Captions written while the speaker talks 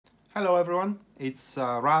Hello everyone, it's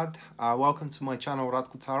Rad. Welcome to my channel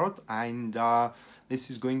Radko Tarot, and this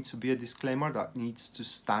is going to be a disclaimer that needs to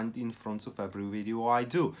stand in front of every video I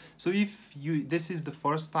do. So if this is the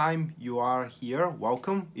first time you are here,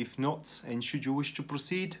 welcome. If not, and should you wish to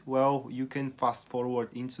proceed, well, you can fast forward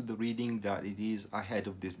into the reading that it is ahead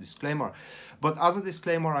of this disclaimer. But as a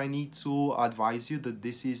disclaimer, I need to advise you that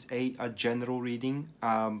this is a general reading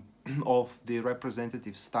of the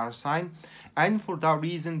representative star sign, and for that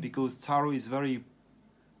reason, because tarot is very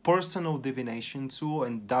personal divination tool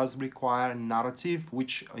and does require narrative,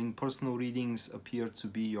 which in personal readings appear to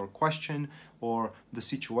be your question or the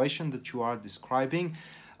situation that you are describing.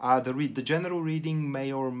 The general reading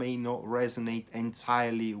may or may not resonate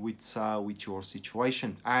entirely with your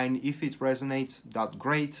situation, and if it resonates, that's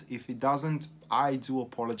great. If it doesn't, I do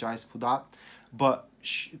apologize for that, but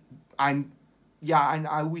and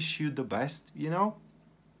I wish you the best, you know,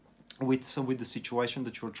 with the situation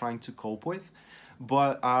that you're trying to cope with.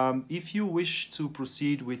 But if you wish to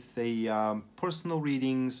proceed with the personal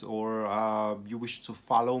readings, or you wish to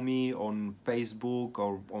follow me on Facebook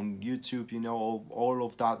or on YouTube, you know, all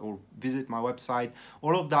of that, or visit my website,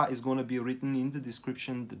 all of that is going to be written in the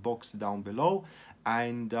description box down below.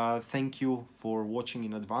 And thank you for watching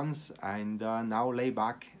in advance, and now lay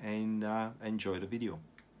back and enjoy the video.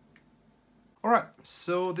 Alright,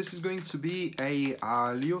 so this is going to be a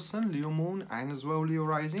Leo Sun, Leo Moon, and as well Leo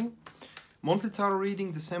Rising. Monthly Tarot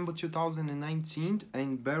reading December 2019,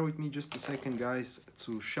 and bear with me just a second, guys,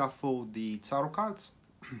 to shuffle the tarot cards.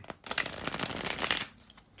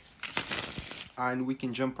 And we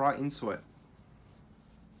can jump right into it.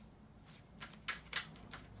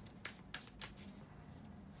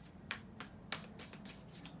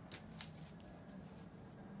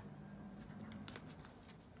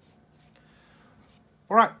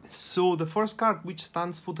 Alright, so the first card, which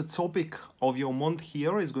stands for the topic of your month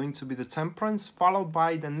here, is going to be the Temperance, followed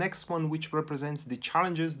by the next one, which represents the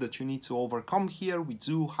challenges that you need to overcome here. We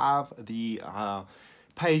do have the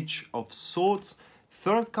Page of Swords.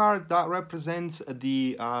 Third card, that represents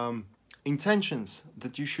the intentions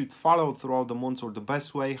that you should follow throughout the month, or the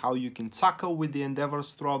best way how you can tackle with the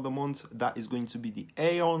endeavors throughout the month. That is going to be the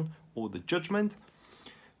Aeon, or the Judgment.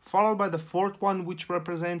 Followed by the fourth one, which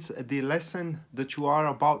represents the lesson that you are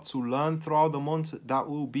about to learn throughout the month. That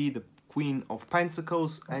will be the Queen of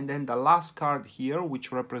Pentacles. And then the last card here,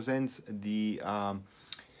 which represents the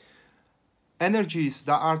energies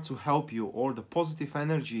that are to help you, or the positive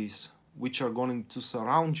energies which are going to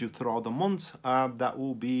surround you throughout the month. That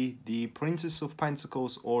will be the Princess of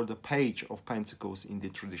Pentacles, or the Page of Pentacles in the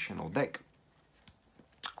traditional deck.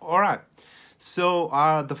 Alright. So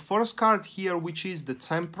the first card here, which is the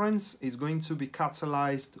Temperance, is going to be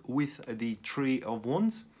catalyzed with the Three of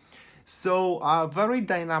Wands. So a very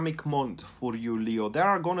dynamic month for you, Leo. There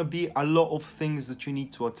are going to be a lot of things that you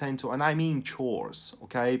need to attend to, and I mean chores,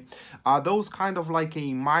 okay? Those kind of like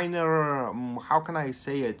a minor, how can I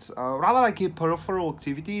say it, rather like a peripheral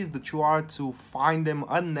activities that you are to find them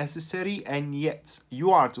unnecessary, and yet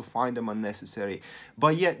you are to find them unnecessary,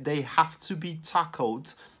 but yet they have to be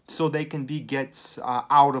tackled so they can be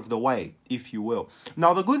out of the way, if you will.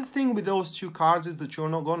 Now, the good thing with those two cards is that you're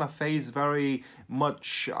not going to face very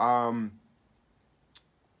much, how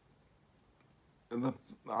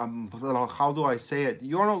do I say it?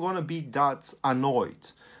 You're not going to be that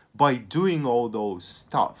annoyed by doing all those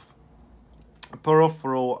stuff,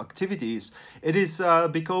 peripheral activities. It is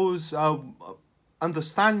because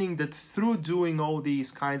understanding that through doing all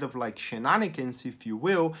these kind of like shenanigans, if you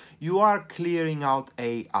will, you are clearing out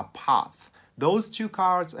a path. Those two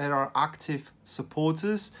cards are active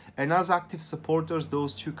supporters, and as active supporters,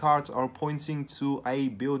 those two cards are pointing to a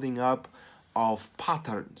building up of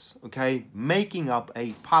patterns, okay? Making up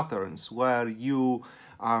a patterns where you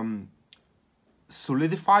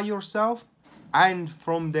solidify yourself, and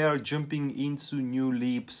from there jumping into new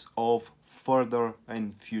leaps of further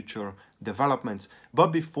and future developments. But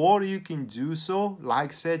before you can do so, like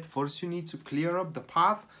I said, first you need to clear up the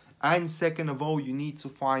path, and second of all, you need to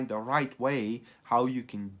find the right way how you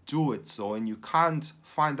can do it so. And you can't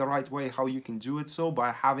find the right way how you can do it so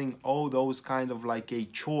by having all those kind of like a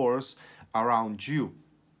chores around you.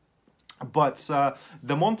 But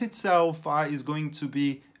the month itself is going to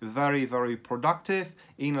be very, very productive,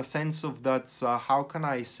 in a sense of that, how can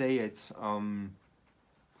I say it,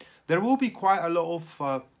 there will be quite a lot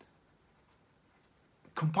of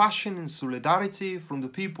compassion and solidarity from the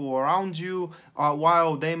people around you.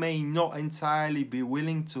 While they may not entirely be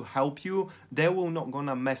willing to help you, they will not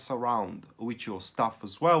gonna mess around with your stuff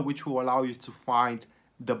as well, which will allow you to find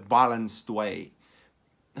the balanced way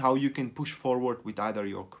how you can push forward with either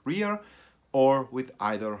your career or with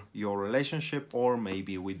either your relationship or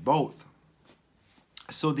maybe with both.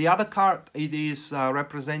 So the other card, it is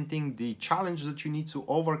representing the challenge that you need to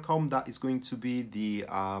overcome. That is going to be the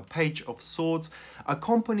Page of Swords,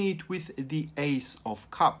 accompanied with the Ace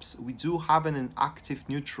of Cups. We do have an active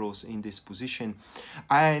neutrals in this position,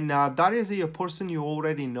 and that is a person you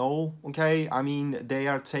already know. Okay, I mean, they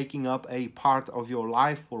are taking up a part of your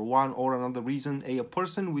life for one or another reason. A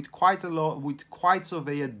person with quite of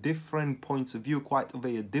a different points of view, quite of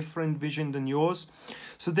a different vision than yours.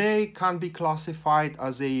 So they can be classified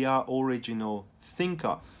as a original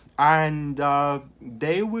thinker, and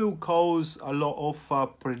they will cause a lot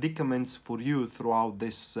of predicaments for you throughout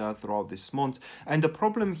this month. And the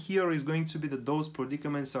problem here is going to be that those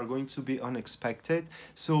predicaments are going to be unexpected.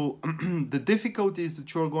 So the difficulties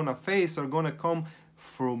that you're going to face are going to come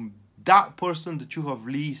from that person that you have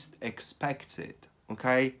least expected.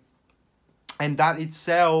 Okay, and that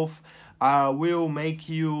itself will make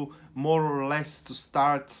you more or less to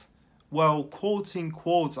start, well, quote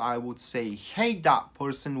unquote, I would say, hate that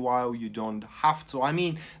person while you don't have to. I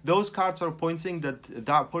mean, those cards are pointing that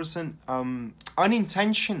that person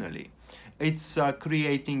unintentionally, it's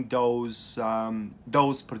creating those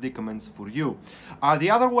predicaments for you. The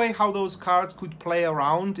other way how those cards could play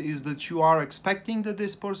around is that you are expecting that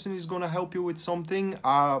this person is going to help you with something.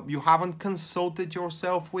 You haven't consulted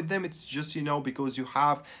yourself with them. It's just, you know, because you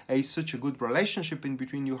have such a good relationship in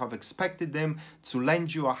between, you have expected them to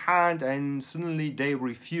lend you a hand, and suddenly they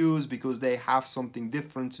refuse because they have something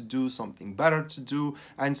different to do, something better to do,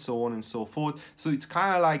 and so on and so forth. So it's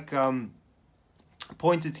kind of like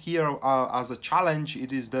pointed here as a challenge.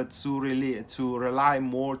 It is that to rely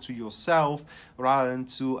more to yourself rather than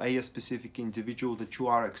to a specific individual that you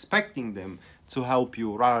are expecting them to help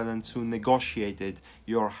you, rather than to negotiate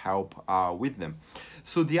your help with them.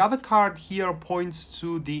 So the other card here points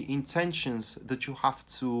to the intentions that you have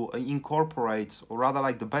to incorporate, or rather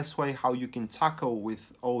like the best way how you can tackle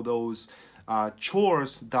with all those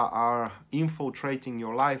chores that are infiltrating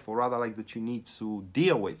your life, or rather like that you need to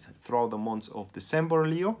deal with throughout the months of December,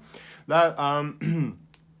 Leo. That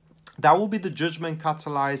that will be the Judgment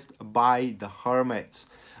catalyzed by the Hermit.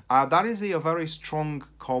 That is a very strong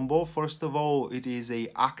combo. First of all, it is a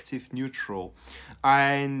active neutral,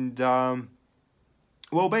 and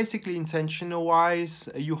well, basically intentional wise,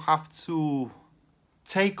 you have to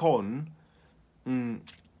take on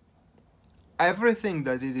everything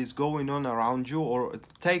that it is going on around you, or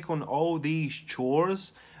take on all these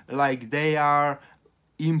chores like they are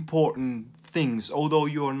important things, although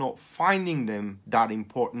you are not finding them that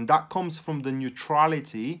important. That comes from the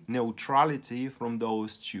neutrality from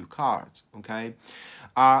those two cards. Okay,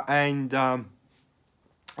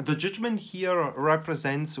 the Judgment here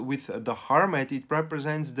represents, with the Hermit, it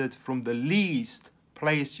represents that from the least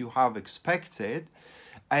place you have expected,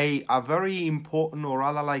 a very important, or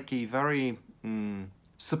rather like a very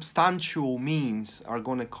substantial means are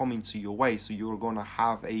going to come into your way. So you're going to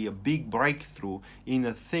have a big breakthrough in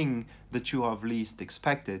a thing that you have least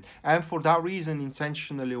expected. And for that reason,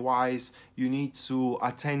 intentionally wise, you need to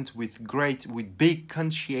attend with big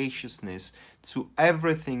conscientiousness to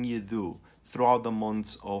everything you do throughout the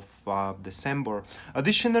months of December.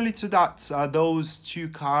 Additionally to that, those two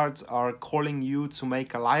cards are calling you to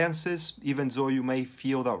make alliances, even though you may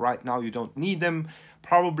feel that right now you don't need them.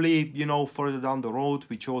 Probably, you know, further down the road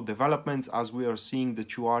with your developments, as we are seeing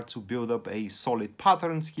that you are to build up a solid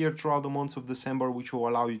patterns here throughout the months of December, which will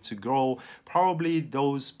allow you to grow. Probably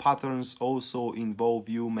those patterns also involve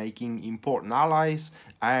you making important allies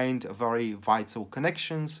and very vital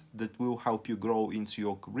connections that will help you grow into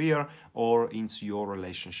your career or into your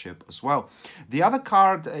relationship as well. The other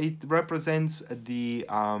card, it represents the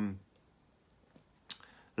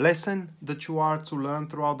lesson that you are to learn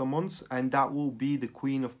throughout the months, and that will be the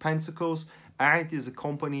Queen of Pentacles, and it is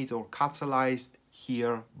accompanied or catalyzed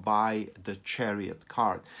here by the Chariot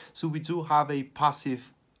card. So we do have a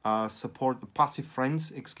passive passive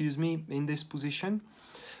friends, excuse me, in this position.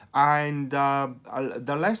 And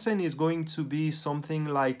the lesson is going to be something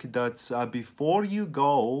like that. Before you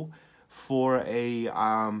go for a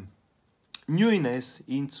newness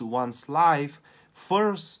into one's life,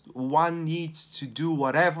 first one needs to do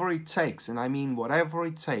whatever it takes, and I mean whatever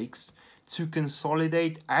it takes, to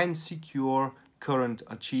consolidate and secure current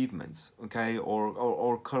achievements, okay,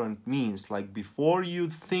 or current means. Like before you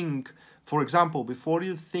think, for example, before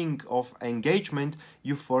you think of engagement,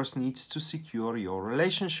 you first need to secure your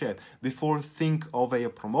relationship. Before think of a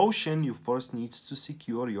promotion, you first need to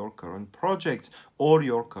secure your current project or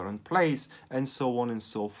your current place, and so on and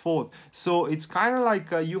so forth. So it's kind of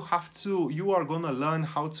like you are gonna learn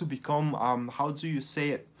how to become, how do you say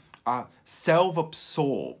it?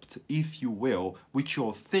 self-absorbed, if you will, with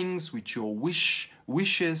your things, with your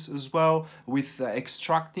wishes as well, with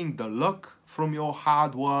extracting the luck from your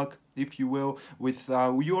hard work, if you will, with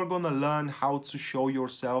you are gonna learn how to show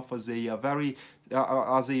yourself as a very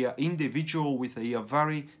as a individual with a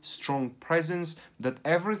very strong presence, that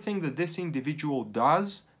everything that this individual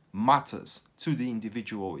does matters to the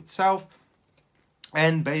individual itself.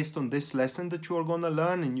 And based on this lesson that you are going to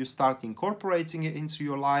learn and you start incorporating it into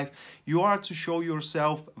your life, you are to show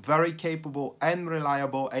yourself very capable and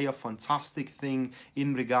reliable, a fantastic thing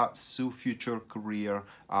in regards to future career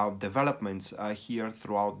developments here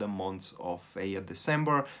throughout the month of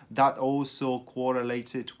December. That also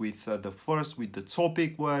correlated with the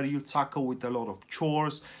topic where you tackle with a lot of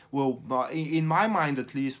chores. Well, in my mind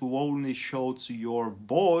at least, will only show to your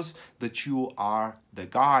boss that you are the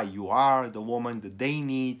guy, you are the woman that they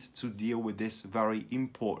need to deal with this very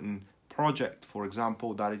important project, for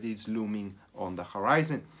example, that it is looming on the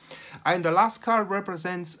horizon. And the last card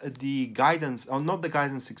represents the guidance, or not the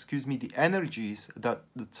guidance, excuse me, the energies that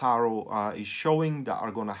the tarot is showing that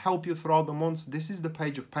are going to help you throughout the month. This is the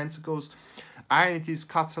Page of Pentacles, and it is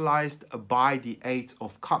catalyzed by the Eight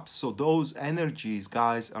of Cups. So those energies,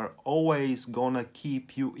 guys, are always gonna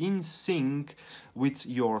keep you in sync with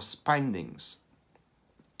your spendings.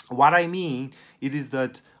 What I mean, it is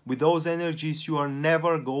that with those energies, you are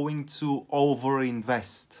never going to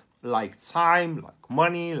overinvest, like time, like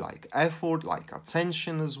money, like effort, like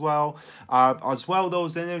attention as well.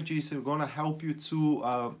 Those energies are gonna help you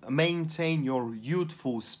to maintain your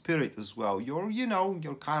youthful spirit as well.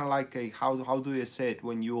 You're kind of like a, how do you say it,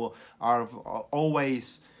 when you are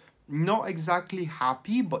always not exactly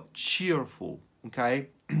happy, but cheerful, okay?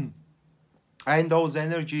 And those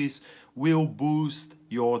energies will boost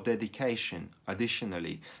your dedication.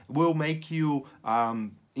 Additionally, will make you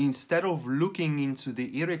instead of looking into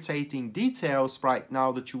the irritating details right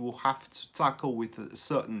now that you will have to tackle with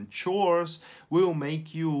certain chores, will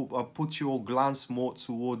make you put your glance more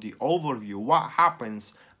toward the overview. What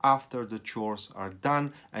happens after the chores are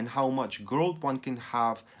done and how much growth one can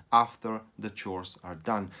have after the chores are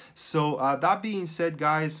done. So that being said,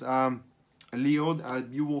 guys, Leo,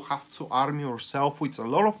 you will have to arm yourself with a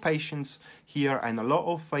lot of patience here and a lot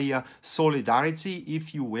of solidarity,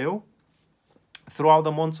 if you will, throughout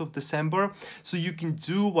the month of December, so you can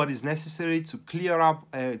do what is necessary to clear out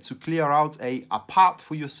a path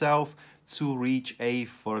for yourself to reach a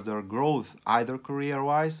further growth, either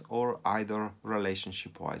career-wise or either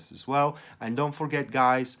relationship-wise as well. And don't forget,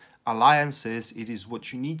 guys, alliances, it is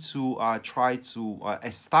what you need to try to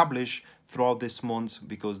establish throughout this month,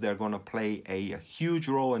 because they're going to play a huge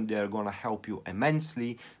role and they're going to help you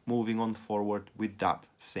immensely moving on forward with that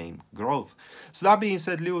same growth. So that being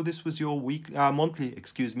said, Leo, this was your monthly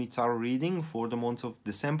tarot reading for the month of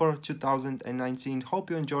December 2019. Hope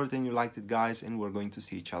you enjoyed it and you liked it, guys, and we're going to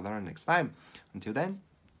see each other next time. Until then,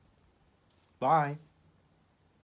 bye.